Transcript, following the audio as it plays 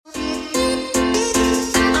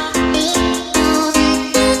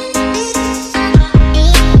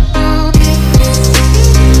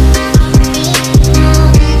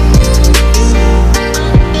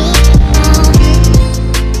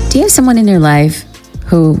someone in your life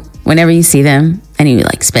who, whenever you see them and you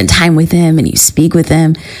like spend time with them and you speak with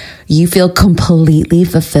them, you feel completely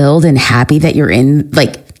fulfilled and happy that you're in,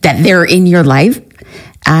 like, that they're in your life?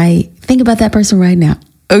 I think about that person right now.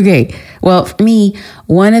 Okay. Well, for me,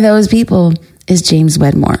 one of those people is James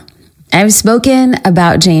Wedmore. I've spoken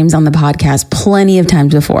about James on the podcast plenty of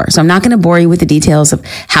times before, so I'm not going to bore you with the details of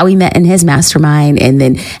how we met in his mastermind and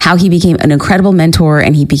then how he became an incredible mentor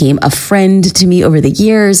and he became a friend to me over the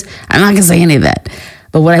years. I'm not going to say any of that.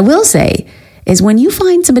 But what I will say is when you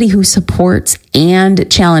find somebody who supports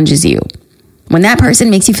and challenges you, when that person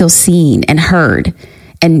makes you feel seen and heard,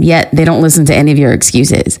 and yet they don't listen to any of your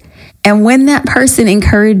excuses, and when that person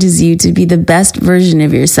encourages you to be the best version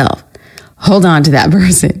of yourself, hold on to that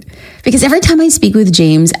person. Because every time I speak with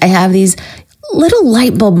James, I have these little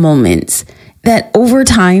light bulb moments that over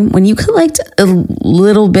time, when you collect a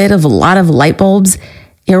little bit of a lot of light bulbs,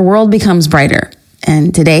 your world becomes brighter.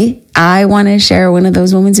 And today, I want to share one of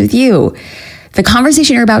those moments with you. The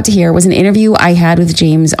conversation you're about to hear was an interview I had with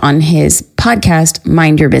James on his podcast,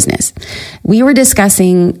 Mind Your Business. We were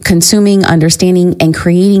discussing consuming, understanding, and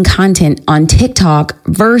creating content on TikTok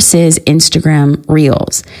versus Instagram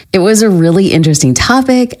Reels. It was a really interesting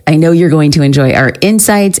topic. I know you're going to enjoy our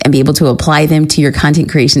insights and be able to apply them to your content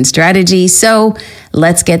creation strategy. So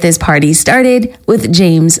let's get this party started with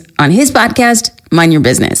James on his podcast, Mind Your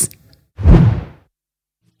Business.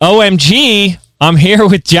 OMG, I'm here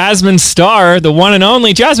with Jasmine Star, the one and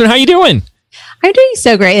only. Jasmine, how you doing? I'm doing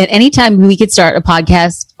so great. At any time we could start a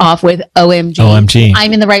podcast off with OMG.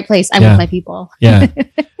 I'm in the right place. I'm with my people. Yeah.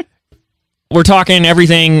 We're talking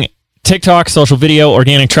everything TikTok, social video,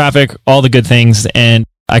 organic traffic, all the good things. And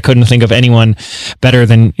I couldn't think of anyone better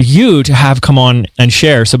than you to have come on and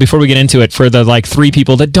share. So before we get into it, for the like 3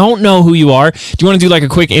 people that don't know who you are, do you want to do like a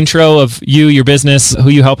quick intro of you, your business, who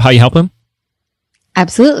you help, how you help them?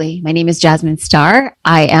 Absolutely. My name is Jasmine Star.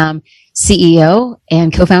 I am CEO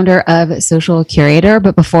and co-founder of Social Curator.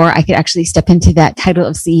 But before I could actually step into that title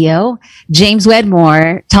of CEO, James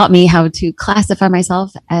Wedmore taught me how to classify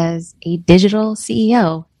myself as a digital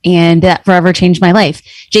CEO. And that forever changed my life.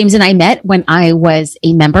 James and I met when I was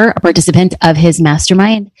a member, a participant of his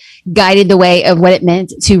mastermind, guided the way of what it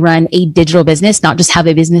meant to run a digital business, not just have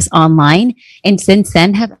a business online. And since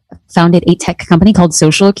then have founded a tech company called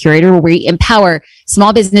Social Curator, where we empower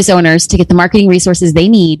small business owners to get the marketing resources they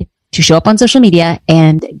need to show up on social media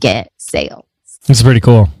and get sales. It's pretty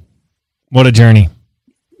cool. What a journey.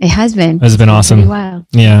 It has been. It's been awesome. Pretty wild.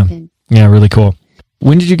 Yeah. Yeah, really cool.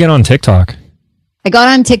 When did you get on TikTok? I got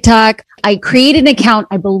on TikTok. I created an account,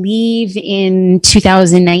 I believe, in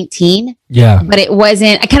 2019. Yeah. But it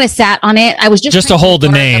wasn't, I kind of sat on it. I was just to hold the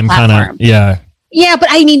name, kind of. Yeah. Yeah, but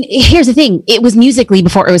I mean, here's the thing. It was Musical.ly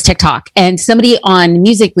before it was TikTok. And somebody on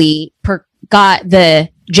Musical.ly got the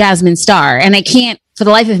Jasmine Star. And I can't, for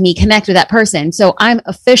the life of me, connect with that person. So I'm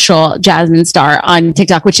official Jasmine Star on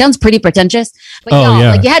TikTok, which sounds pretty pretentious. But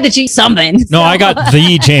like you had to choose something. No, so. I got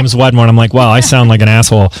the James Wedmore. I'm like, wow, I sound like an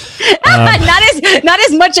asshole. Not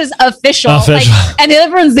as much as official. Like, and the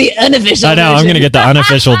other one's the unofficial. I know. Version. I'm gonna get the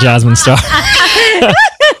unofficial Jasmine Star.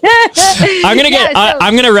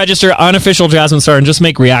 I'm gonna register unofficial Jasmine Star and just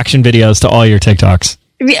make reaction videos to all your TikToks.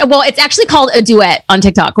 Well, it's actually called a duet on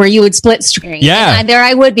TikTok, where you would split screen. Yeah. And there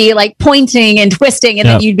I would be like pointing and twisting, and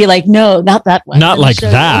then you'd be like, no, not that one. Not like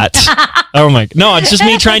that. Oh my, no, it's just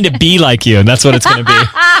me trying to be like you. And that's what it's going to be.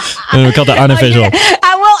 And we call it unofficial.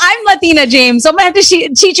 Well, I'm Latina, James, so I'm going to have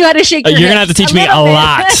to teach you how to shake your You're going to have to teach me a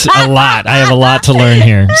lot. I have a lot to learn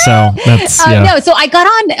here. So that's, No, so I got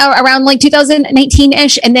on around like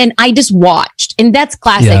 2019-ish, and then I just watched, and that's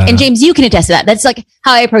classic. Yeah. And James, you can attest to that. That's like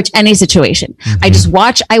how I approach any situation. Mm-hmm. I just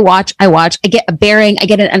watch, I get a bearing, I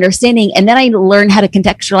get an understanding, and then I learn how to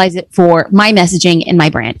contextualize it for my messaging and my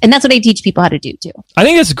brand. And that's what I teach people how to do too. I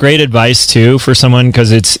think that's great advice too for someone,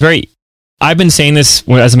 because it's very, I've been saying this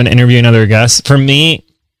as I've been interviewing other guests. For me,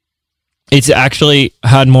 it's actually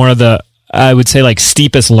had more of the, I would say, like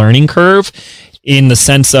steepest learning curve in the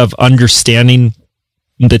sense of understanding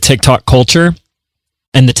the TikTok culture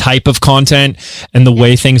and the type of content and the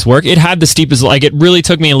way things work. It had the steepest, like it really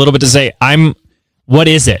took me a little bit to say, what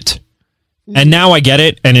is it? And now I get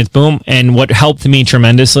it, and it's boom. And what helped me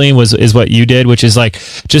tremendously is what you did, which is like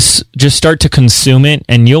just start to consume it,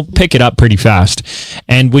 and you'll pick it up pretty fast.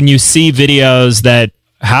 And when you see videos that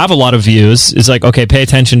have a lot of views, it's like, okay, pay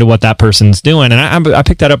attention to what that person's doing. And I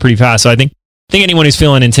picked that up pretty fast. So I think anyone who's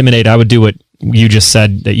feeling intimidated, I would do what you just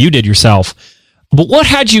said that you did yourself. But what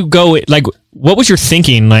had you go, like, what was your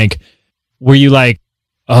thinking? Like, were you like,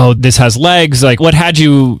 oh, this has legs? Like, what had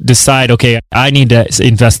you decide, okay, I need to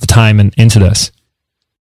invest the time into this?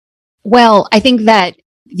 Well, I think that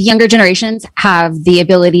The younger generations have the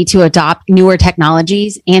ability to adopt newer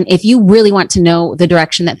technologies. And if you really want to know the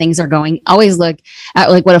direction that things are going, always look at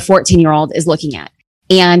like what a 14-year-old is looking at.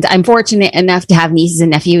 And I'm fortunate enough to have nieces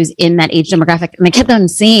and nephews in that age demographic. And I kept on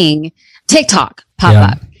seeing TikTok pop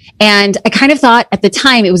up. And I kind of thought at the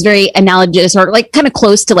time it was very analogous or like kind of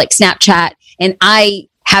close to like Snapchat. And I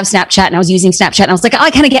have Snapchat and I was using Snapchat and I was like, oh,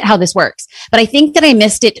 I kind of get how this works. But I think that I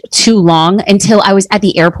missed it too long until I was at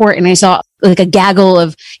the airport and I saw like a gaggle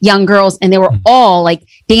of young girls and they were all like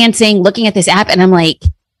dancing, looking at this app. And I'm like,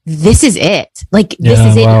 this is it. Like, this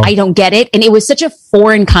is it. Wow. I don't get it. And it was such a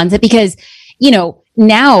foreign concept because, you know,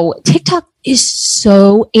 now TikTok is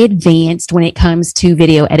so advanced when it comes to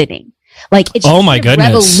video editing. Like it's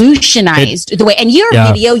revolutionized the way, and your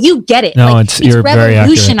video, you get it. No, like, it's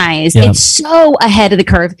revolutionized. It's so ahead of the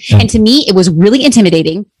curve. And to me, it was really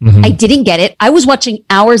intimidating. I didn't get it. I was watching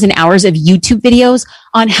hours and hours of YouTube videos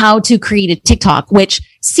on how to create a TikTok, which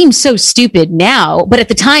seems so stupid now, but at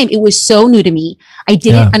the time it was so new to me. I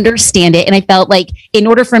didn't understand it. And I felt like in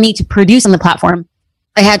order for me to produce on the platform,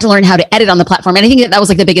 I had to learn how to edit on the platform. And I think that was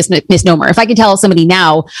like the biggest misnomer. If I could tell somebody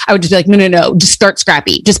now, I would just be like, no, just start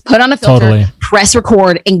Scrappy. Just put on a filter, press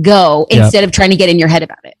record and go instead of trying to get in your head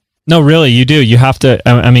about it. No, really, you do. You have to.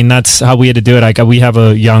 I mean, that's how we had to do it. Like, we have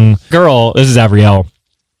a young girl. This is Avriel.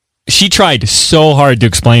 She tried so hard to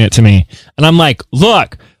explain it to me. And I'm like,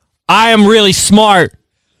 look, I am really smart.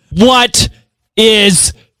 What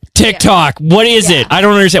is TikTok? What is it? I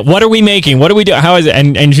don't understand. What are we making? What do we do? How is it?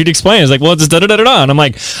 And she'd explain. It's like, well, it's da-da-da-da-da. And I'm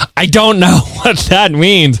like, I don't know what that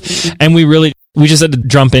means. And we just had to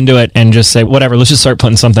jump into it and just say, whatever, let's just start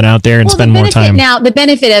putting something out there and spend more time. Now, the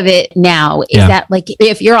benefit of it now is that like,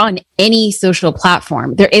 if you're on any social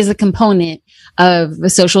platform, there is a component of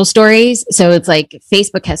social stories. So it's like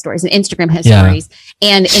Facebook has stories and Instagram has stories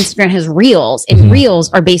and Instagram has reels, and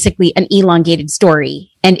reels are basically an elongated story.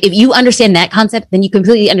 And if you understand that concept, then you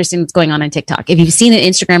completely understand what's going on TikTok. If you've seen an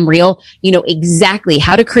Instagram reel, you know exactly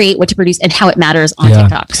how to create, what to produce, and how it matters on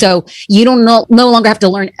TikTok. So you don't no longer have to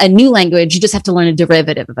learn a new language. You just have to learn a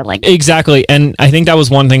derivative of a language. Exactly. And I think that was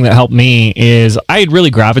one thing that helped me is I had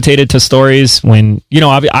really gravitated to stories when, you know,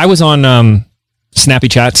 I was on Snappy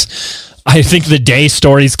Chats. I think the day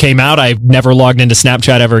stories came out, I never logged into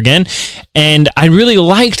Snapchat ever again. And I really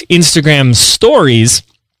liked Instagram stories,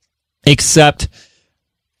 except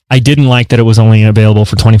I didn't like that it was only available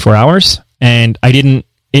for 24 hours. And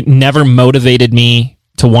it never motivated me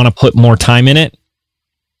to want to put more time in it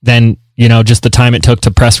than, you know, just the time it took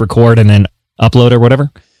to press record and then upload or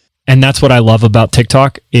whatever. And that's what I love about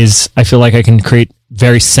TikTok is I feel like I can create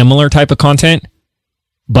very similar type of content,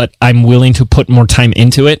 but I'm willing to put more time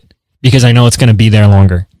into it because I know it's going to be there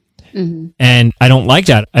longer. And I don't like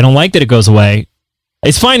that. I don't like that it goes away.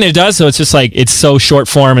 It's fine that it does. So it's just like, it's so short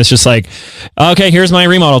form. It's just like, okay, here's my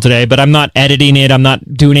remodel today, but I'm not editing it. I'm not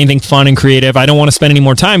doing anything fun and creative. I don't want to spend any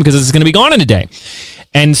more time because it's going to be gone in a day.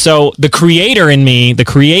 And so the creator in me, the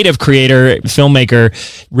creative creator, filmmaker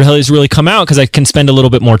has really come out because I can spend a little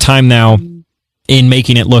bit more time now in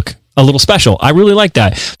making it look a little special. I really like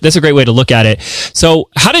that. That's a great way to look at it. So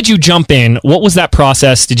how did you jump in? What was that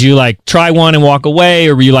process? Did you like try one and walk away?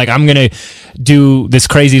 Or were you like, I'm going to do this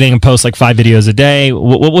crazy thing and post like 5 videos a day?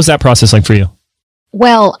 What was that process like for you?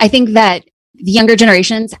 Well, I think that the younger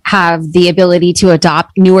generations have the ability to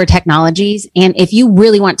adopt newer technologies. And if you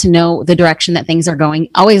really want to know the direction that things are going,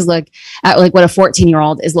 always look at like what a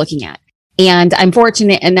 14-year-old is looking at. And I'm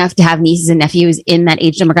fortunate enough to have nieces and nephews in that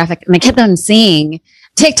age demographic. And I kept on seeing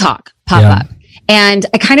TikTok pop up. And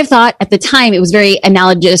I kind of thought at the time it was very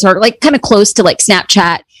analogous or like kind of close to like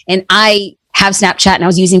Snapchat. And I have Snapchat and I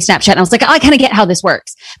was using Snapchat and I was like, oh, I kind of get how this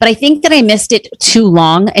works. But I think that I missed it too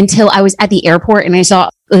long until I was at the airport and I saw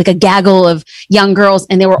like a gaggle of young girls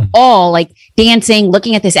and they were all like dancing,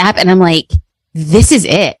 looking at this app. And I'm like, this is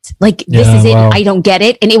it. Like, this is it. I don't get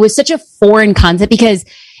it. And it was such a foreign concept because,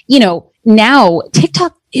 you know, now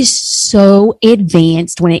TikTok is so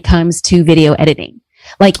advanced when it comes to video editing.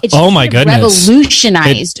 Like it's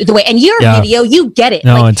revolutionized the way, and your video, you get it.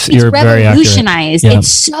 No, like, it's revolutionized. It's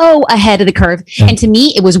so ahead of the curve. And to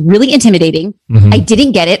me, it was really intimidating. I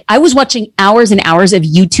didn't get it. I was watching hours and hours of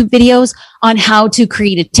YouTube videos on how to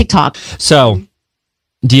create a TikTok. So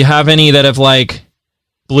do you have any that have like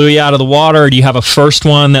blew you out of the water? Or do you have a first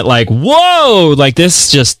one that like, whoa, like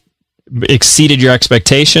this just exceeded your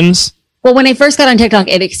expectations? Well, when I first got on TikTok,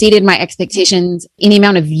 it exceeded my expectations in the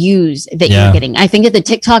amount of views that you're getting. I think that the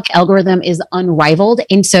TikTok algorithm is unrivaled.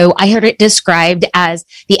 And so I heard it described as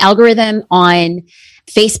the algorithm on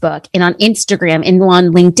Facebook and on Instagram and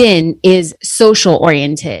on LinkedIn is social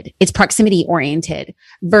oriented. It's proximity oriented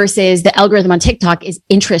versus the algorithm on TikTok is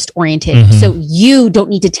interest oriented. So you don't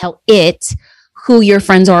need to tell it who your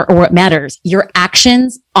friends are or what matters. Your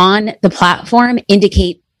actions on the platform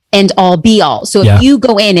indicate end all be all. So if you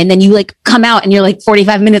go in and then you like come out and you're like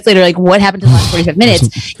 45 minutes later, like what happened to the last 45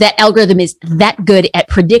 minutes? That algorithm is that good at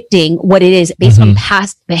predicting what it is based on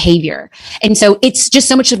past behavior. And so it's just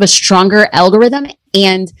so much of a stronger algorithm.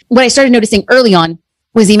 And what I started noticing early on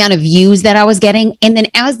was the amount of views that I was getting. And then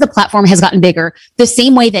as the platform has gotten bigger, the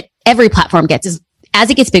same way that every platform gets is as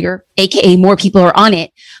it gets bigger, aka more people are on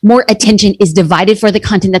it, more attention is divided for the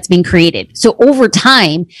content that's being created. So over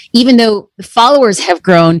time, even though the followers have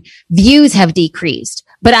grown, views have decreased.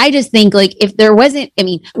 But I just think like if there wasn't, I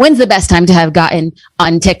mean, when's the best time to have gotten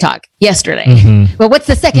on TikTok? Yesterday. But what's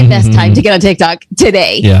the second best time to get on TikTok?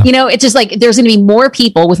 Today. You know, it's just like there's going to be more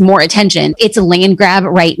people with more attention. It's a land grab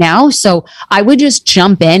right now. So I would just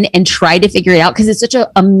jump in and try to figure it out because it's such an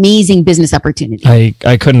amazing business opportunity.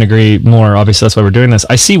 I couldn't agree more. Obviously, that's why we're doing this.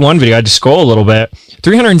 I see one video. I just scroll a little bit.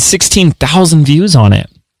 316,000 views on it.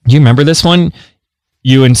 Do you remember this one?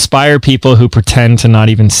 You inspire people who pretend to not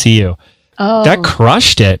even see you. Oh, that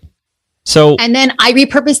crushed it. So, and then I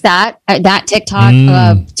repurposed that TikTok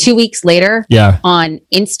 2 weeks later on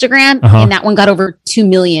Instagram, and that one got over 2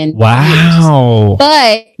 million. Wow.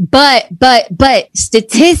 Views. But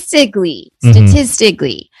statistically,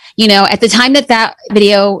 you know, at the time that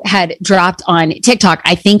video had dropped on TikTok,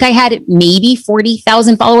 I think I had maybe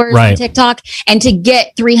 40,000 followers on TikTok, and to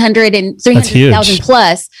get 300,000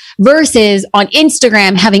 plus versus on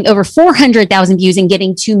Instagram having over 400,000 views and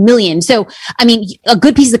getting 2 million. So, I mean, a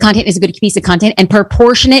good piece of content is a good piece of content, and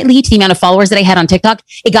proportionately to the amount of followers that I had on TikTok,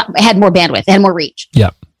 it had more bandwidth, it had more reach. Yeah.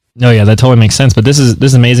 No, yeah, that totally makes sense. But this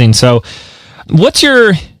is amazing. So, what's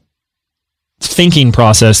your thinking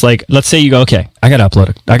process? Like, let's say you go, okay, I got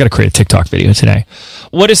to create a TikTok video today.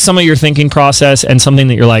 What is some of your thinking process and something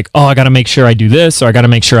that you're like, oh, I got to make sure I do this, or I got to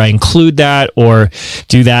make sure I include that, or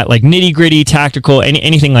do that, like nitty gritty, tactical,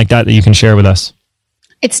 anything like that you can share with us?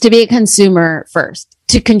 It's to be a consumer first,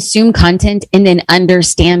 to consume content and then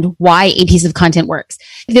understand why a piece of content works.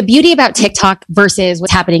 The beauty about TikTok versus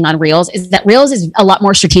what's happening on Reels is that Reels is a lot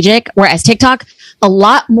more strategic, whereas TikTok, a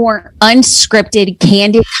lot more unscripted,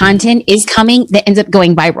 candid content is coming that ends up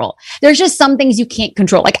going viral. There's just some things you can't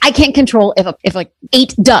control. Like I can't control if like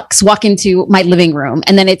 8 ducks walk into my living room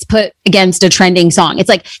and then it's put against a trending song. It's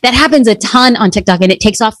like that happens a ton on TikTok, and it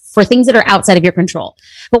takes off for things that are outside of your control.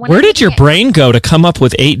 But where did your brain go to come up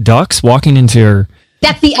with 8 ducks walking into your...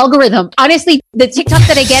 That's the algorithm. Honestly, the TikToks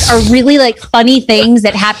that I get are really like funny things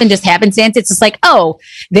that happen, just happenstance. It's just like, oh,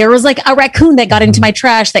 there was like a raccoon that got into my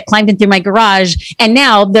trash that climbed in through my garage, and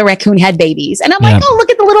now the raccoon had babies. And I'm like, oh, look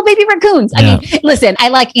at the little baby raccoons. I mean, listen, I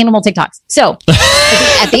like animal TikToks. So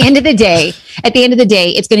at the end of the day,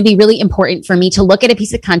 it's going to be really important for me to look at a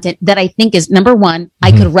piece of content that I think is, number one,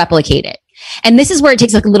 I could replicate it. And this is where it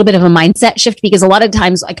takes like a little bit of a mindset shift, because a lot of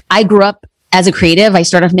times, like I grew up as a creative, I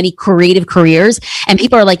started off many creative careers, and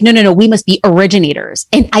people are like, no, we must be originators.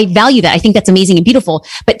 And I value that. I think that's amazing and beautiful.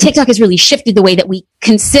 But TikTok has really shifted the way that we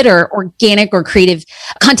consider organic or creative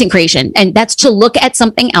content creation. And that's to look at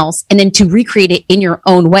something else and then to recreate it in your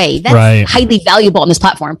own way. That's highly valuable on this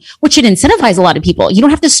platform, which should incentivize a lot of people. You don't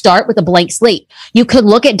have to start with a blank slate. You could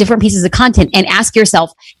look at different pieces of content and ask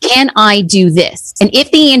yourself, can I do this? And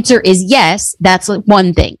if the answer is yes, that's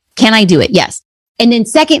one thing. Can I do it? Yes. And then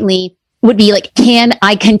secondly, would be like, can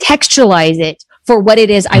I contextualize it for what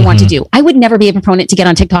it is I want to do? I would never be a proponent to get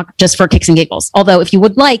on TikTok just for kicks and giggles. Although if you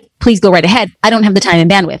would like, please go right ahead. I don't have the time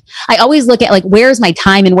and bandwidth. I always look at like, where's my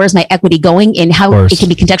time and where's my equity going and how it can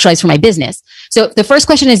be contextualized for my business. So if the first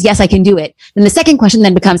question is, yes, I can do it. Then the second question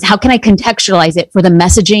then becomes, how can I contextualize it for the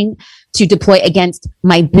messaging to deploy against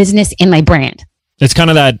my business and my brand? It's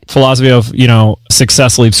kind of that philosophy of,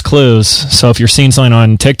 success leaves clues. So if you're seeing something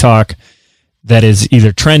on TikTok that is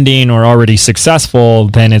either trending or already successful,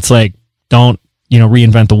 then it's like, don't,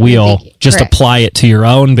 reinvent the wheel, just apply it to your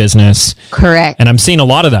own business. Correct. And I'm seeing a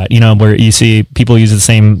lot of that, where you see people use the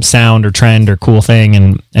same sound or trend or cool thing,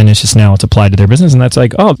 and it's just now it's applied to their business. And that's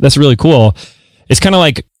like, oh, that's really cool. It's kind of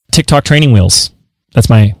like TikTok training wheels.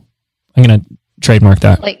 I'm going to trademark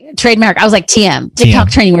that. Like trademark. I was like TM,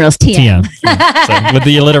 TikTok training wheels, TM. Yeah. So, with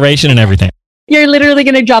the alliteration and everything. You're literally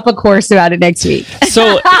going to drop a course about it next week.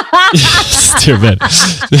 So stupid.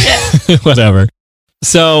 Whatever.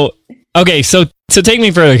 So, okay. So take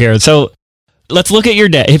me further here. So let's look at your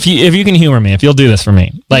day. If you can humor me, if you'll do this for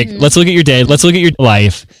me, like, let's look at your day. Let's look at your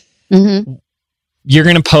life. You're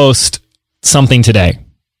going to post something today,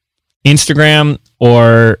 Instagram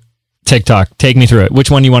or TikTok? Take me through it. Which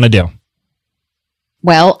one do you want to do?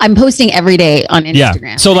 Well, I'm posting every day on Instagram.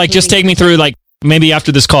 Yeah. So like, just take me through, like, maybe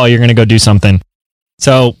after this call, you're going to go do something.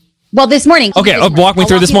 So. Well, this morning. Okay. Walk me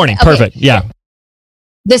through this morning. Okay. Perfect. Yeah.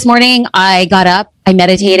 This morning, I got up, I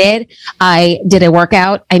meditated, I did a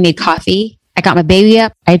workout, I made coffee, I got my baby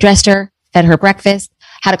up, I dressed her, fed her breakfast,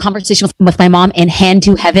 had a conversation with my mom in Hand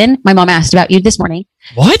to Heaven. My mom asked about you this morning.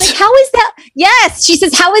 What? Like, how is that? Yes. She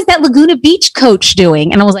says, how is that Laguna Beach coach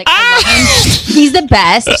doing? And I was like, I love him. He's the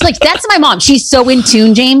best. She's like, that's my mom. She's so in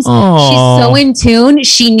tune, James. Aww. She's so in tune.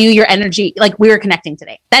 She knew your energy. Like, we were connecting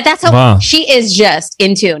today. That's how she is, just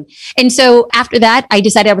in tune. And so after that, I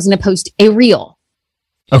decided I was going to post a reel.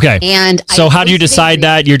 Okay. And so how do you decide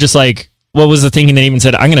that? You're just like, what was the thinking that even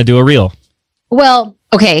said, I'm going to do a reel? Well,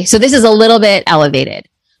 okay. So this is a little bit elevated.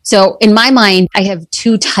 So in my mind, I have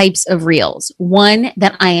two types of reels. One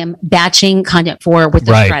that I am batching content for with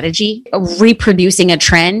the strategy of reproducing a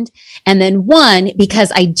trend. And then one, because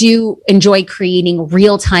I do enjoy creating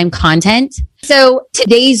real-time content. So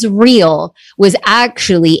today's reel was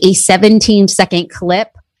actually a 17-second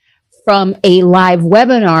clip from a live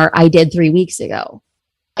webinar I did 3 weeks ago.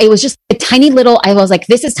 It was just a tiny little, I was like,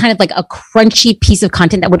 this is kind of like a crunchy piece of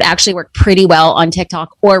content that would actually work pretty well on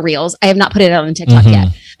TikTok or Reels. I have not put it out on TikTok yet.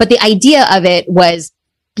 But the idea of it was,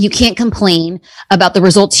 you can't complain about the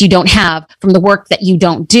results you don't have from the work that you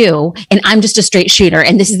don't do. And I'm just a straight shooter.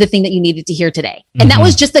 And this is the thing that you needed to hear today. And that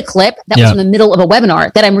was just a clip that was in the middle of a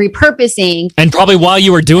webinar that I'm repurposing. And probably while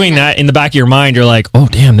you were doing that, in the back of your mind, you're like, oh,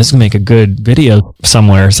 damn, this can make a good video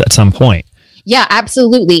somewhere at some point. Yeah,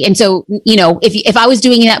 absolutely. And so, you know, if I was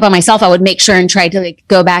doing that by myself, I would make sure and try to like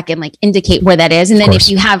go back and like indicate where that is. And then if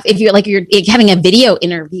you're having a video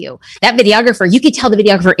interview, that videographer, you could tell the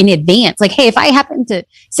videographer in advance, like, hey, if I happen to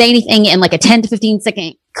say anything in like a 10 to 15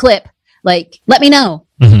 second clip, like, let me know.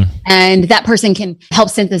 And that person can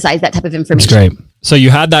help synthesize that type of information. That's great. So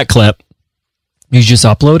you had that clip. You just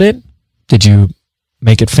upload it? Did you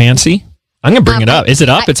make it fancy? I'm going to bring it up. Is it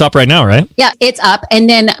up? It's up right now, right? Yeah, it's up. And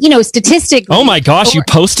then, you know, statistically. Oh my gosh, you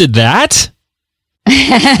posted that?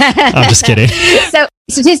 I'm just kidding. So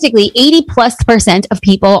statistically, 80+% of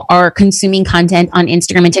people are consuming content on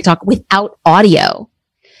Instagram and TikTok without audio.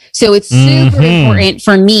 So it's super important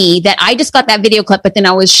for me that I just got that video clip, but then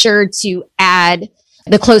I was sure to add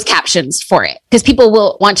the closed captions for it because people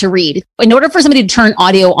will want to read. In order for somebody to turn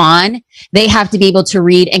audio on, they have to be able to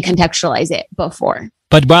read and contextualize it before.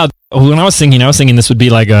 But wow, when I was thinking this would be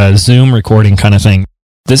like a Zoom recording kind of thing.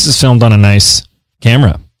 This is filmed on a nice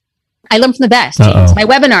camera. I learned from the best. James. My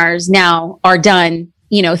webinars now are done,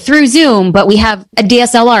 you know, through Zoom, but we have a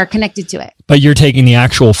DSLR connected to it. But you're taking the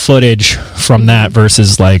actual footage from that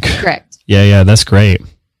versus like... Correct. Yeah, that's great.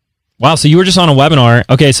 Wow, so you were just on a webinar.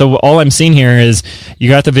 Okay, so all I'm seeing here is you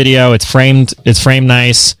got the video, it's framed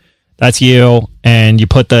nice. That's you, and you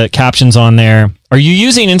put the captions on there. Are you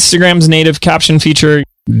using Instagram's native caption feature?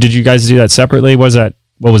 Did you guys do that separately? What was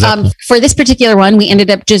that? For this particular one, we ended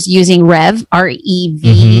up just using Rev,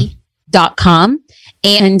 REV.com.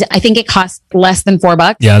 And I think it cost less than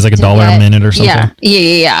 $4. Yeah, it's like $1 a minute or something.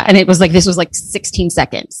 Yeah. And it was like, this was like 16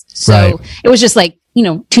 seconds. So it was just like, you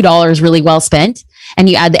know, $2 really well spent. And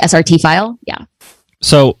you add the SRT file. Yeah.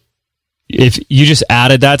 So if you just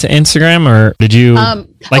added that to Instagram, or did you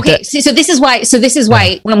So this is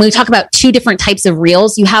why when we talk about two different types of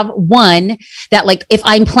reels, you have one that, like, if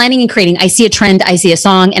I'm planning and creating, I see a trend, I see a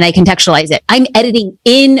song, and I contextualize it. I'm editing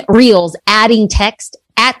in reels, adding text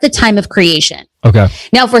at the time of creation. Okay.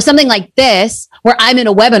 Now, for something like this, where I'm in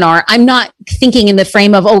a webinar, I'm not thinking in the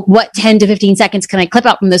frame of, what 10 to 15 seconds can I clip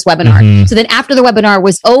out from this webinar? So then after the webinar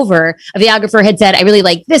was over, a videographer had said, I really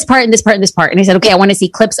like this part and this part and this part. And I said, okay, I want to see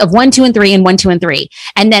clips of 1, 2, and 3 and 1, 2, and 3.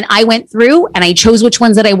 And then I went through and I chose which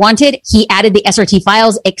ones that I wanted. He added the SRT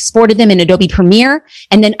files, exported them in Adobe Premiere.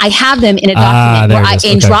 And then I have them in a document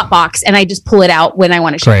in Dropbox, and I just pull it out when I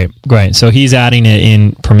want to show. Great. So he's adding it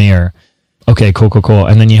in Premiere. Okay, cool.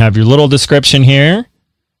 And then you have your little description here,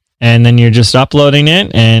 and then you're just uploading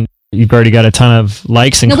it, and you've already got a ton of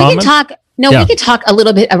likes and comments. We could talk a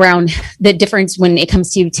little bit around the difference when it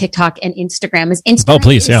comes to TikTok and Instagram.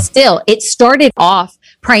 It started off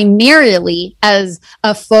primarily as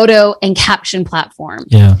a photo and caption platform.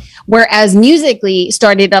 Yeah. Whereas Musical.ly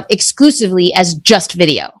started up exclusively as just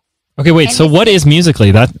video. Okay, wait. So what is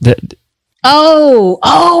Musical.ly?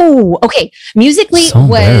 Okay. Musical.ly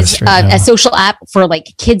was a social app for like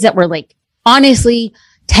kids that were like, honestly,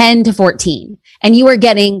 10 to 14. And you were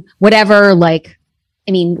getting whatever, like,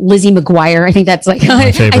 I mean, Lizzie McGuire. I think that's like,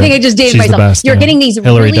 I think I just dated myself. You're getting these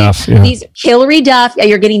Hillary Duff.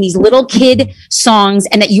 You're getting these little kid songs,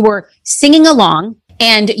 and that you were singing along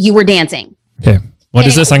and you were dancing. Okay. What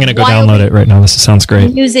is this? I'm going to go download it right now. This sounds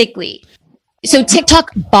great. Musically. So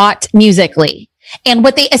TikTok bought Musically. And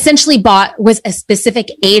what they essentially bought was a specific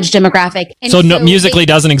age demographic. And so Musically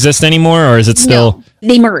doesn't exist anymore, or is it still? No,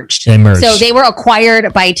 they merged. So they were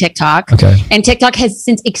acquired by TikTok. Okay. And TikTok has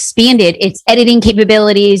since expanded its editing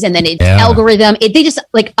capabilities and then its algorithm. They just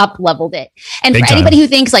like up leveled it. And for anybody who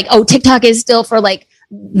thinks like, oh, TikTok is still for like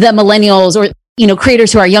the millennials or,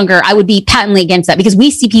 creators who are younger, I would be patently against that because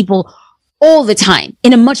we see people all the time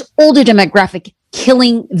in a much older demographic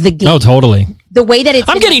killing the game. Oh, totally. The way that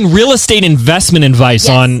I'm getting real estate investment advice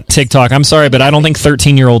on TikTok. I'm sorry, but I don't think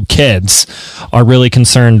 13-year-old kids are really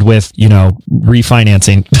concerned with,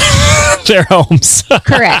 refinancing their homes.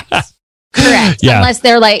 Correct. Yeah. Unless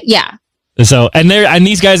they're like, So, and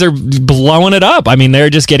these guys are blowing it up. I mean, they're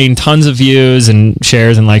just getting tons of views and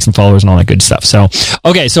shares and likes and followers and all that good stuff. So,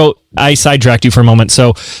 okay. So I sidetracked you for a moment.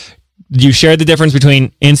 So you shared the difference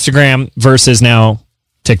between Instagram versus now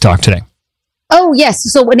TikTok today. Oh, yes.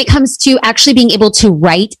 So when it comes to actually being able to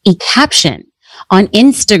write a caption on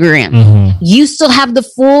Instagram, you still have the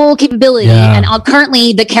full capability. Yeah. And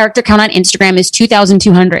currently the character count on Instagram is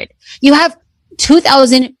 2,200. You have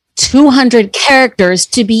 2,200 characters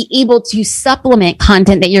to be able to supplement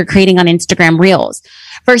content that you're creating on Instagram Reels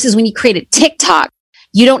versus when you create a TikTok,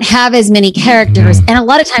 you don't have as many characters. And a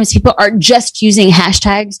lot of times people are just using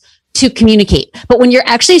hashtags to communicate. But when you're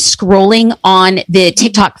actually scrolling on the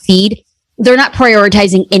TikTok feed, they're not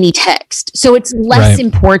prioritizing any text. So it's less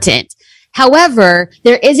important. However,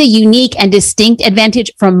 there is a unique and distinct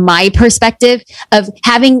advantage from my perspective of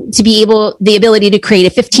having to be the ability to create a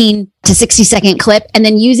 15 to 60 second clip and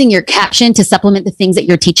then using your caption to supplement the things that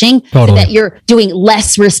you're teaching so that you're doing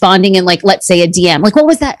less responding in like, let's say a DM. Like, what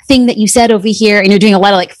was that thing that you said over here? And you're doing a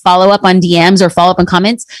lot of like follow up on DMs or follow up on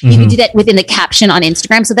comments. You can do that within the caption on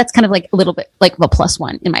Instagram. So that's kind of like a little bit like a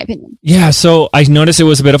 +1 in my opinion. Yeah. So I noticed it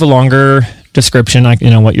was a bit of a longer description, like,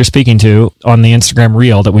 what you're speaking to on the Instagram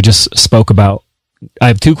reel that we just spoke about. I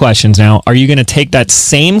have 2 questions now. Are you going to take that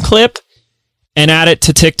same clip and add it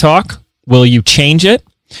to TikTok? Will you change it?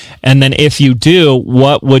 And then if you do,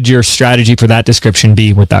 what would your strategy for that description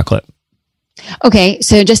be with that clip? Okay.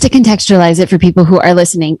 So just to contextualize it for people who are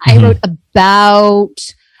listening, I wrote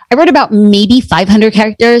about maybe 500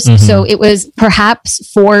 characters. So it was perhaps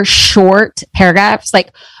 4 short paragraphs.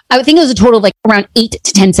 Like I would think it was a total of like around 8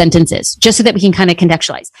 to 10 sentences, just so that we can kind of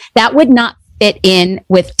contextualize. That would not fit in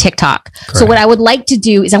with TikTok. Correct. So what I would like to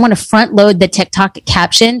do is I want to front load the TikTok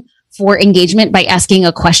caption for engagement by asking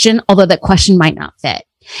a question, although that question might not fit.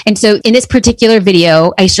 And so in this particular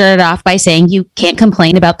video, I started off by saying you can't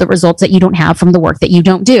complain about the results that you don't have from the work that you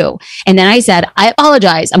don't do. And then I said, I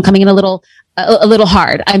apologize. I'm coming in a little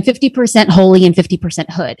hard. I'm 50% holy and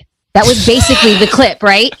 50% hood. That was basically the clip,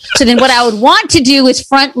 right? So then what I would want to do is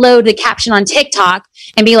front load the caption on TikTok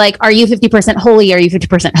and be like, are you 50% holy? Are you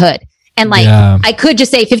 50% hood? And like, I could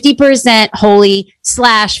just say 50% holy /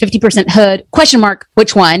 50% hood, ?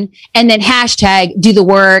 Which one? And then hashtag do the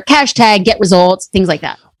work, hashtag get results, things like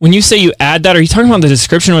that. When you say you add that, are you talking about the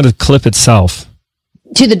description or the clip itself?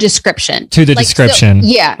 To the description. To the description. So,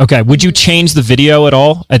 yeah. Okay. Would you change the video at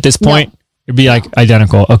all at this point? No. It'd be like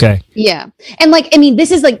identical. Okay. Yeah. And like, I mean,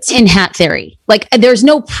 this is like tin hat theory. Like there's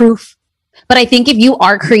no proof, but I think if you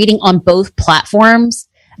are creating on both platforms,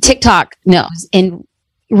 TikTok knows and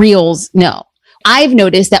Reels no. I've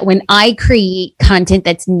noticed that when I create content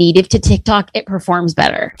that's native to TikTok, it performs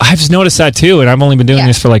better. I've just noticed that too. And I've only been doing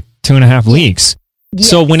this for like 2.5 weeks. Yes.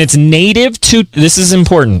 So when it's native to, this is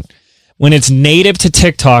important. When it's native to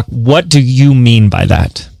TikTok, what do you mean by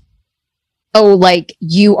that? Oh, like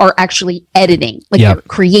you are actually editing, like you're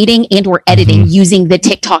creating and or editing using the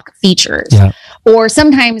TikTok features. Yeah. Or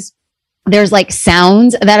sometimes there's like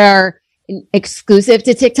sounds that are exclusive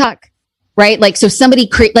to TikTok. Right? Like, so somebody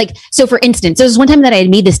so for instance, there was one time that I had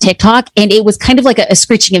made this TikTok and it was kind of like a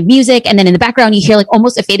screeching of music. And then in the background, you hear like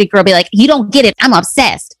almost a faded girl be like, you don't get it. I'm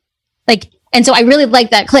obsessed. Like, and so I really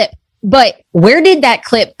liked that clip, but where did that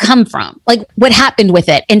clip come from? Like what happened with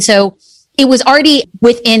it? And so it was already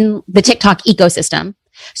within the TikTok ecosystem.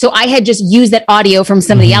 So I had just used that audio from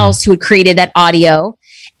somebody else who had created that audio.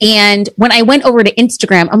 And when I went over to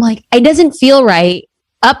Instagram, I'm like, it doesn't feel right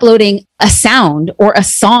uploading a sound or a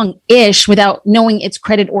song-ish without knowing its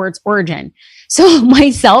credit or its origin. So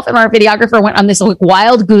myself and our videographer went on this like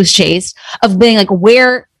wild goose chase of being like,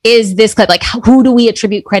 where is this clip? Like, who do we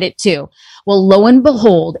attribute credit to? Well, lo and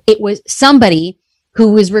behold, it was somebody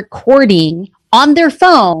who was recording on their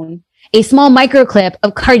phone a small micro clip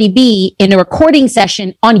of Cardi B in a recording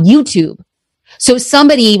session on YouTube. So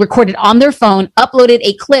somebody recorded on their phone, uploaded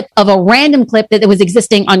a clip of a random clip that was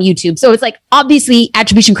existing on YouTube. So it's like, obviously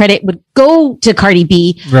attribution credit would go to Cardi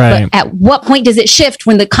B. Right. But at what point does it shift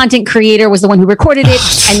when the content creator was the one who recorded it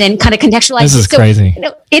and then kind of contextualized? This is crazy.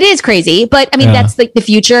 It is crazy, but I mean, that's like the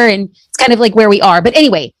future and it's kind of like where we are. But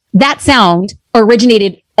anyway, that sound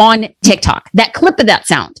originated on TikTok. That clip of that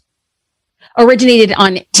sound originated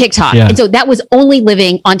on TikTok. Yeah. And so that was only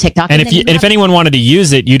living on TikTok. And if anyone wanted to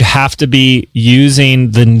use it, you'd have to be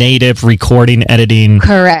using the native recording editing.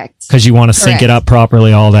 Correct. Because you want to sync it up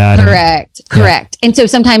properly, all that. Correct. And so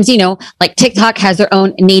sometimes, like TikTok has their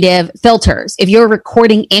own native filters. If you're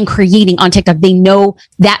recording and creating on TikTok, they know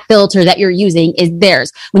that filter that you're using is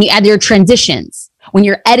theirs. When you add your transitions, when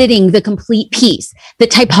you're editing the complete piece, the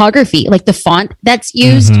typography, like the font that's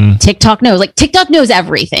used, TikTok knows. Like TikTok knows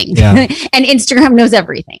everything. Yeah. And Instagram knows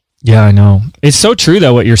everything. Yeah, I know. It's so true,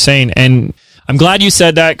 though, what you're saying. And I'm glad you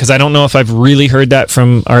said that because I don't know if I've really heard that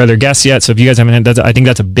from our other guests yet. So if you guys haven't heard that, I think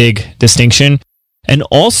that's a big distinction. And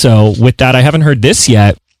also with that, I haven't heard this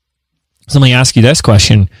yet. So let me ask you this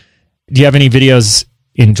question. Do you have any videos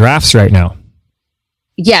in drafts right now?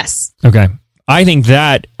 Yes. Okay. I think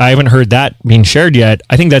that I haven't heard that being shared yet.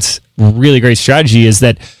 I think that's a really great strategy is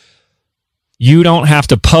that you don't have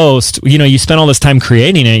to post, you spend all this time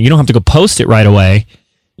creating it. You don't have to go post it right away.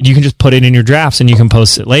 You can just put it in your drafts and you can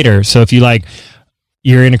post it later. So if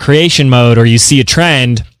you're in a creation mode or you see a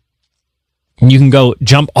trend, you can go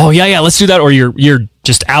jump. Oh yeah, let's do that. Or you're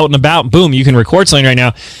just out and about. Boom, you can record something right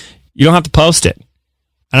now. You don't have to post it.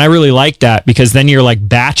 And I really like that because then you're like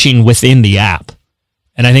batching within the app.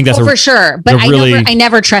 And I think that's for sure. But I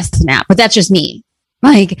never trust Snap. But that's just me.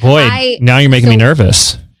 Like, now you're making me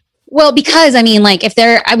nervous. Well, because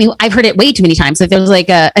I've heard it way too many times. Like there's like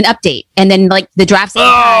an update, and then like the drafts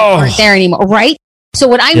aren't there anymore, right? So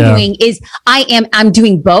what I'm doing is I'm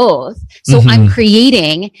doing both. So I'm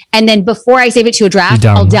creating, and then before I save it to a draft,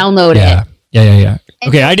 I'll download it. Yeah.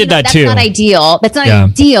 Okay, I did that too. That's not ideal. That's not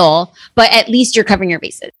ideal, but at least you're covering your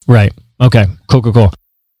bases. Right. Okay. Cool.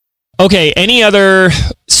 Okay, any other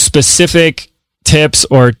specific tips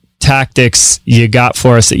or tactics you got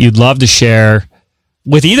for us that you'd love to share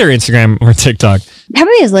with either Instagram or TikTok?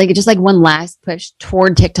 Probably is just one last push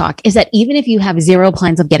toward TikTok is that even if you have zero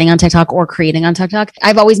plans of getting on TikTok or creating on TikTok,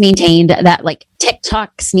 I've always maintained that like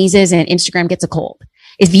TikTok sneezes and Instagram gets a cold.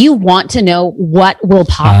 If you want to know what will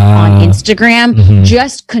pop on Instagram,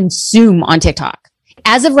 just consume on TikTok.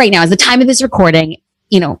 As of right now, as the time of this recording,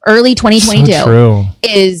 early 2022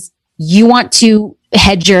 is you want to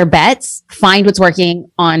hedge your bets, find what's working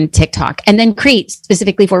on TikTok, and then create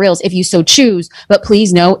specifically for Reels if you so choose. But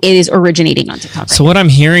please know it is originating on TikTok. So what I'm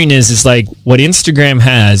hearing is like what Instagram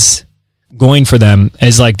has going for them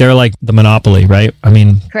is like they're like the monopoly, right? I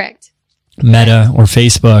mean, correct. Meta or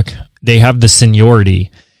Facebook, they have the seniority.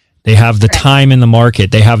 They have the time in the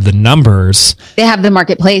market. They have the numbers. They have the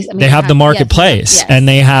marketplace. They have the marketplace and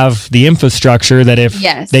they have the infrastructure that if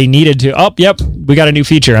they needed to, we got a new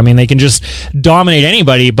feature. I mean, they can just dominate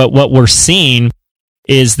anybody. But what we're seeing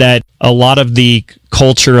is that a lot of the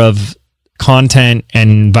culture of content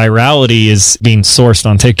and virality is being sourced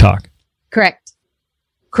on TikTok. Correct.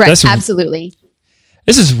 Absolutely.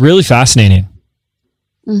 This is really fascinating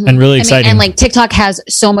and really exciting. And like TikTok has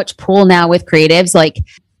so much pull now with creatives. Like,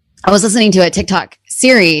 I was listening to a TikTok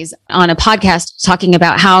series on a podcast talking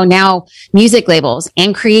about how now music labels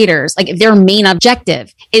and creators, like their main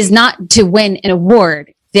objective is not to win an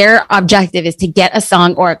award. Their objective is to get a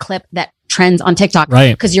song or a clip that trends on TikTok.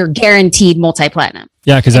 Right. Because you're guaranteed multi-platinum.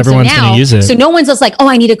 Yeah, because everyone's going to use it. So no one's just like,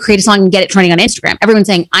 I need to create a song and get it trending on Instagram. Everyone's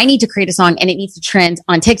saying, I need to create a song and it needs to trend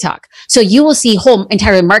on TikTok. So you will see whole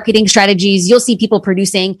entire marketing strategies. You'll see people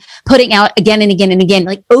putting out again and again and again,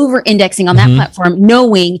 like over indexing on that platform,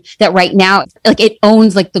 knowing that right now, like it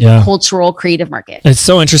owns like the cultural creative market. It's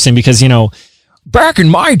so interesting because, back in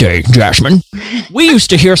my day, Jasmine, we used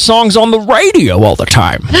to hear songs on the radio all the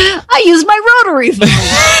time. I used my rotary phone.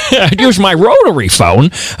 I'd use my rotary phone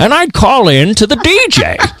and I'd call in to the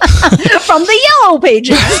DJ. From the Yellow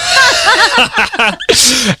Pages.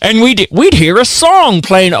 And we'd hear a song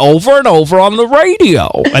playing over and over on the radio.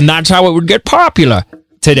 And that's how it would get popular.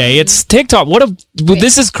 Today it's TikTok.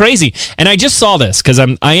 This is crazy. And I just saw this because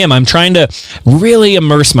I'm trying to really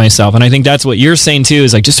immerse myself. And I think that's what you're saying too,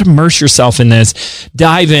 is like just immerse yourself in this,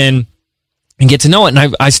 dive in and get to know it.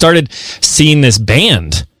 And I started seeing this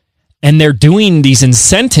band and they're doing these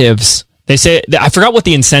incentives. They say, I forgot what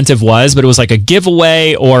the incentive was, but it was like a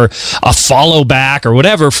giveaway or a follow back or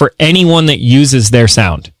whatever for anyone that uses their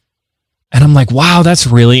sound. And I'm like, wow, that's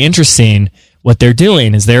really interesting. What they're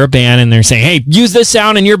doing is they're a band and they're saying, hey, use this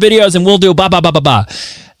sound in your videos and we'll do ba, ba, ba, ba, ba.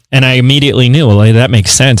 And I immediately knew, well, that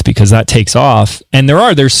makes sense because that takes off. And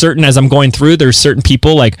there's certain, as I'm going through, there's certain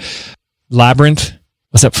people like Labyrinth.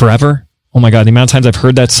 Was that Forever? Oh my God, the amount of times I've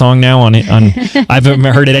heard that song now I haven't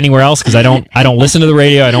heard it anywhere else because I don't listen to the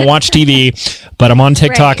radio, I don't watch TV, but I'm on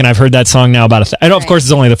TikTok Right. and I've heard that song now about I know, of course,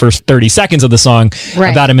 it's only the first 30 seconds of the song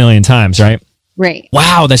Right. about 1 million times, right? Right.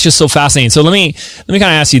 Wow, that's just so fascinating. So let me kind of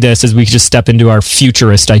ask you this as we just step into our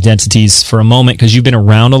futurist identities for a moment, because you've been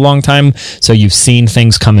around a long time, so you've seen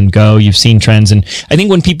things come and go, you've seen trends, and I think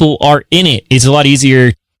when people are in it, it's a lot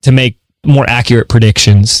easier to make more accurate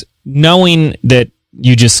predictions, knowing that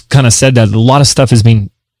you just kind of said that a lot of stuff is being,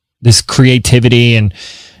 this creativity and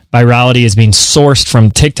virality is being sourced from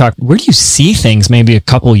TikTok. Where do you see things maybe a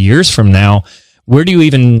couple years from now? Where do you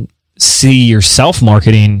even see yourself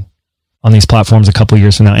marketing on these platforms a couple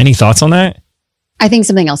years from now? Any thoughts on that? I think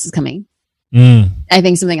something else is coming. Mm. I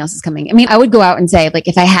think something else is coming. I mean, I would go out and say, like,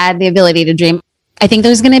 if I had the ability to dream, I think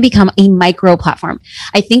there's going to become a micro platform.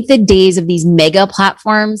 I think the days of these mega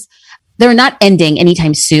platforms, they're not ending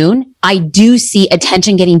anytime soon. I do see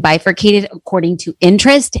attention getting bifurcated according to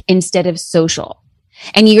interest instead of social.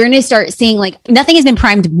 And you're going to start seeing, like, nothing has been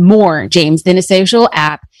primed more, James, than a social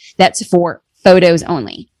app that's for photos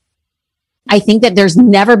only. I think that there's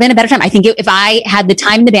never been a better time. I think if I had the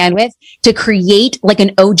time and the bandwidth to create like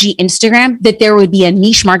an OG Instagram, that there would be a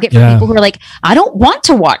niche market for people who are like, I don't want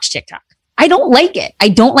to watch TikTok. I don't like it. I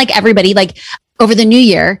don't like everybody. Like, over the new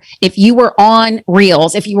year, if you were on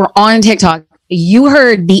Reels, if you were on TikTok, you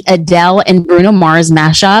heard the Adele and Bruno Mars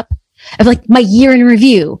mashup of like my year in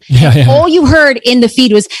review. Yeah. All you heard in the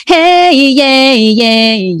feed was, hey, yeah,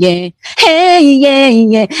 yeah, yeah, hey, yeah,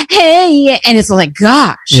 yeah, hey, yeah. And it's like,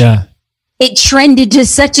 gosh. Yeah. It trended to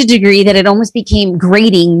such a degree that it almost became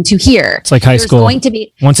grating to hear. It's like high school. Going to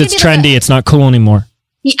be, once it's trendy, it's not cool anymore.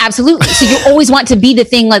 Yeah, absolutely. So you always want to be the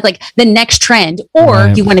thing, like the next trend, or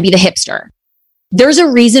Right. you want to be the hipster. There's a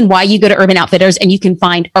reason why you go to Urban Outfitters and you can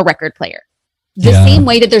find a record player. The same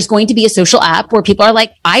way that there's going to be a social app where people are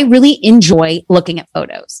like, I really enjoy looking at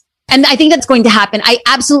photos. And I think that's going to happen. I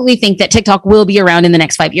absolutely think that TikTok will be around in the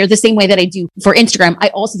next 5 years, the same way that I do for Instagram. I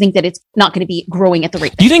also think that it's not going to be growing at the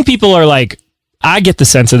rate. Do you think people are like, I get the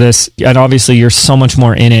sense of this, and obviously you're so much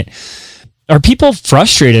more in it. Are people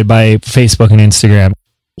frustrated by Facebook and Instagram?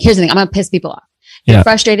 Here's the thing. I'm going to piss people off. Yeah. You're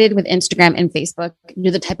frustrated with Instagram and Facebook.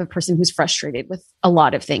 You're the type of person who's frustrated with a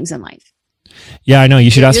lot of things in life. Yeah, I know.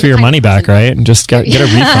 You should ask You're for the your kind money of back, person- right? And just get a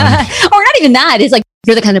refund. Or not even that. It's like,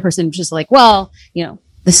 you're the kind of person who's just like, well,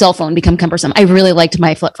 the cell phone become cumbersome. I really liked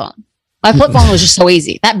my flip phone. My flip phone was just so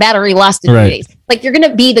easy. That battery lasted 3 Right. days. Like, you're going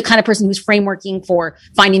to be the kind of person who's frameworking for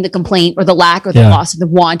finding the complaint or the lack or the Yeah. loss or the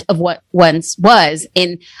want of what once was.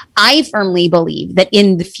 And I firmly believe that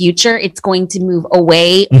in the future, it's going to move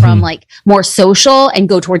away from like more social and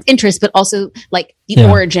go towards interest, but also like the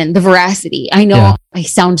origin, the veracity. I know I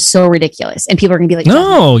sound so ridiculous and people are going to be like,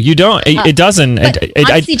 No, you don't. It doesn't. but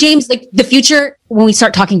honestly, James, like the future, when we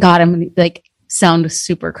start talking God, I'm going to like sound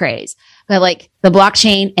super crazy. But like the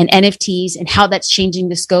blockchain and NFTs and how that's changing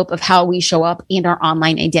the scope of how we show up and our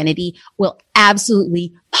online identity will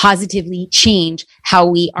absolutely positively change how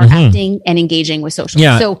we are acting and engaging with social.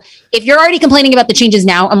 Yeah. So if you're already complaining about the changes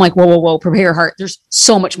now, I'm like, whoa, prepare your heart. There's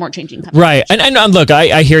so much more changing coming. Right. And look,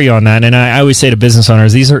 I hear you on that. And I always say to business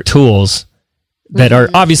owners, these are tools that are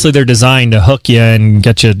obviously they're designed to hook you and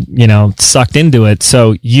get you, sucked into it.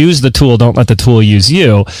 So use the tool. Don't let the tool use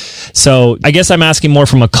you. So I guess I'm asking more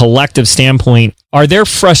from a collective standpoint. Are there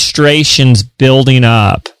frustrations building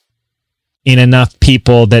up in enough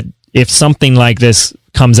people that if something like this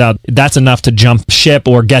comes out, that's enough to jump ship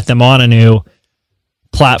or get them on a new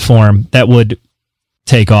platform that would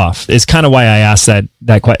take off? Is kind of why I asked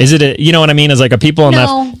that question. Is it, you know what I mean? Is like a people enough?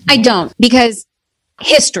 No, I don't, because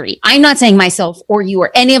history, I'm not saying myself or you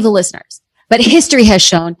or any of the listeners, but history has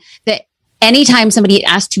shown that anytime somebody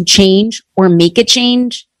asks to change or make a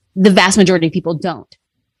change, the vast majority of people don't.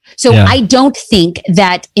 So I don't think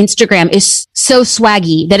that Instagram is so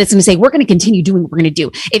swaggy that it's going to say, we're going to continue doing what we're going to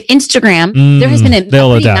do. If Instagram, there has been a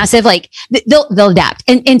pretty massive, like they'll adapt.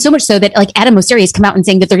 And so much so that like Adam Mosseri has come out and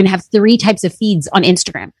saying that they're going to have 3 types of feeds on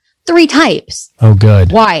Instagram. 3 types. Oh,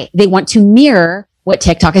 good. Why? They want to mirror what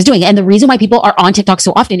TikTok is doing. And the reason why people are on TikTok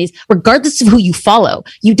so often is regardless of who you follow,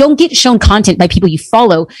 you don't get shown content by people you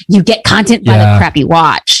follow. You get content by the crap you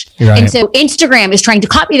watch. Right. And so Instagram is trying to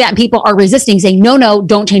copy that and people are resisting, saying, no,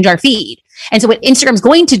 don't change our feed. And so what Instagram's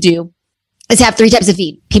going to do is have 3 types of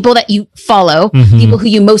feed. People that you follow, people who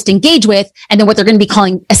you most engage with, and then what they're going to be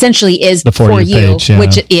calling essentially is the For You page,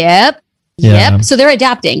 which, Yep. So they're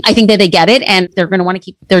adapting. I think that they get it and they're going to want to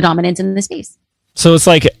keep their dominance in the space. So it's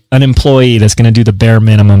like an employee that's going to do the bare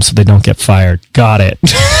minimum so they don't get fired. Got it.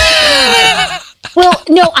 Well,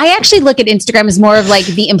 no, I actually look at Instagram as more of like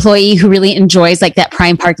the employee who really enjoys like that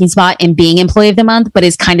prime parking spot and being employee of the month, but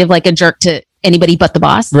is kind of like a jerk to anybody but the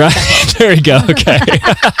boss. Right. There you go. Okay.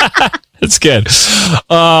 That's good.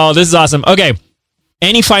 Oh, this is awesome. Okay.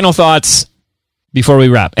 Any final thoughts before we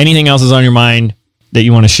wrap? Anything else is on your mind that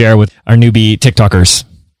you want to share with our newbie TikTokers?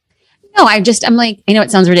 No, I'm like, I know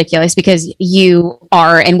it sounds ridiculous because you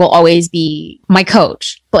are and will always be my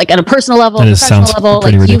coach, but like on a personal level, professional level,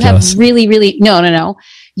 like you have really, no.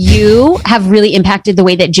 You have really impacted the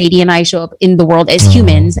way that JD and I show up in the world as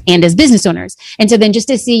humans and as business owners. And so then just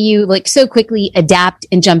to see you like so quickly adapt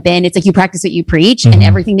and jump in, it's like you practice what you preach, and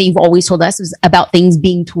everything that you've always told us was about things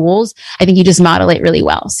being tools. I think you just model it really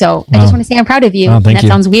well. So I just want to say I'm proud of you. Thank you.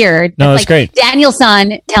 Sounds weird. No, that's like great.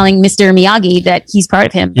 Daniel-san telling Mr. Miyagi that he's proud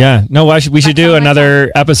of him. Yeah. No, we should do another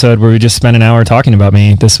episode where we just spend an hour talking about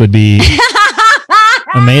me. This would be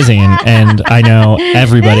amazing. And I know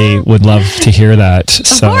everybody would love to hear that. Of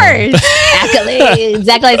course. Accolades.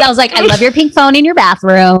 I was like, I love your pink phone in your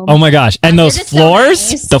bathroom. Oh my gosh. And those floors,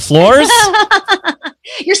 so nice. The floors.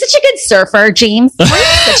 You're such a good surfer, James. You're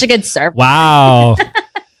such a good surfer. Wow.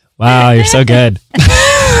 Wow. You're so good.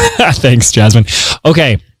 Thanks, Jasmine.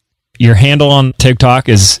 Okay. Your handle on TikTok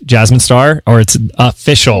is Jasmine Star, or it's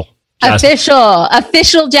official?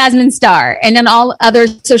 Official Jasmine Star. And then all other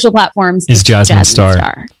social platforms is Jasmine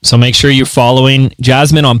Star. So make sure you're following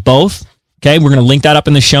Jasmine on both. Okay. We're going to link that up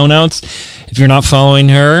in the show notes. If you're not following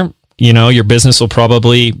her, your business will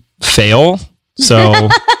probably fail. So,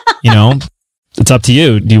 it's up to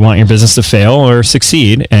you. Do you want your business to fail or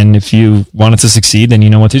succeed? And if you want it to succeed, then you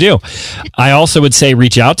know what to do. I also would say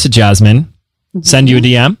reach out to Jasmine, send you a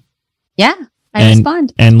DM. Yeah. I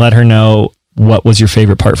respond. And let her know what was your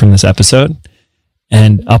favorite part from this episode,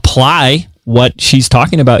 and apply what she's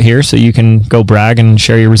talking about here so you can go brag and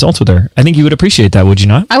share your results with her. I think you would appreciate that, would you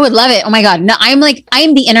not? I would love it. Oh my God. No, I am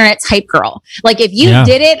the internet's hype girl. Like if you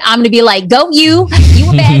did it, I'm going to be like, go you were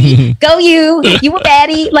baddie. Go you were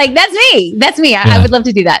baddie. Like that's me. I would love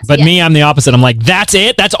to do that. But me, I'm the opposite. I'm like, that's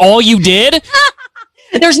it? That's all you did?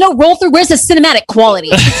 There's no roll through. Where's the cinematic quality?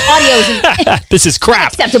 It's audio. This is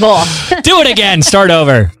crap. Acceptable. Do it again. Start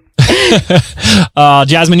over.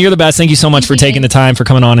 Jasmine, you're the best. Thank you so much for taking the time, for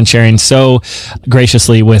coming on and sharing so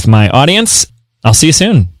graciously with my audience. I'll see you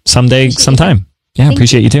soon, sometime. Yeah,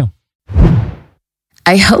 appreciate you too.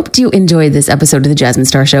 I hoped you enjoyed this episode of the Jasmine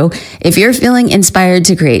Star Show. If you're feeling inspired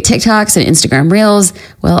to create TikToks and Instagram Reels,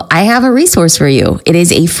 well, I have a resource for you. It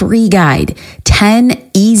is a free guide,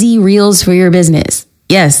 10 easy Reels for your business.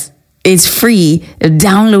 Yes, it's free.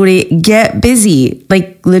 Download it. Get busy.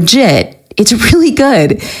 Like legit. It's really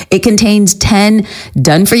good. It contains 10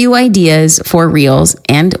 done-for-you ideas for Reels,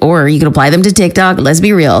 or you can apply them to TikTok. Let's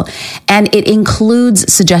be real. And it includes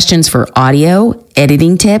suggestions for audio,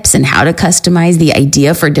 editing tips, and how to customize the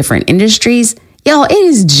idea for different industries. Y'all, it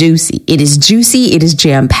is juicy. It is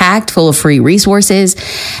jam-packed, full of free resources.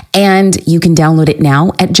 And you can download it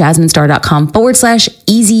now at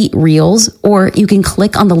jasminestar.com/easy reels, or you can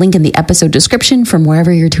click on the link in the episode description from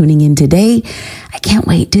wherever you're tuning in today. I can't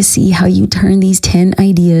wait to see how you turn these 10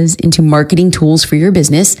 ideas into marketing tools for your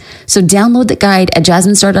business. So download the guide at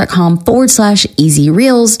jasminestar.com/easy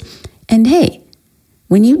reels. And hey,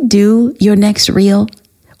 when you do your next reel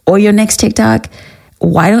or your next TikTok,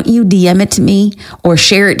 why don't you DM it to me or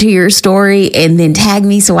share it to your story and then tag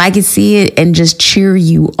me so I can see it and just cheer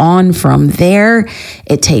you on from there?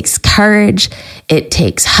 It takes courage. It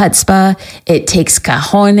takes chutzpah. It takes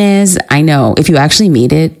cojones. I know if you actually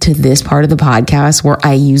made it to this part of the podcast where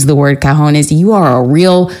I use the word cojones, you are a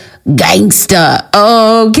real gangsta.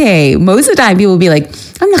 Okay. Most of the time people will be like,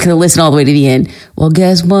 I'm not going to listen all the way to the end. Well,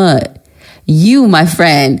 guess what? You, my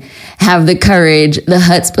friend, have the courage, the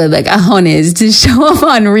chutzpah, the cojones to show up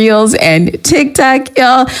on Reels and TikTok,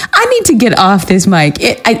 y'all. I need to get off this mic.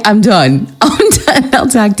 I'm done. I'll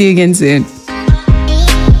talk to you again soon.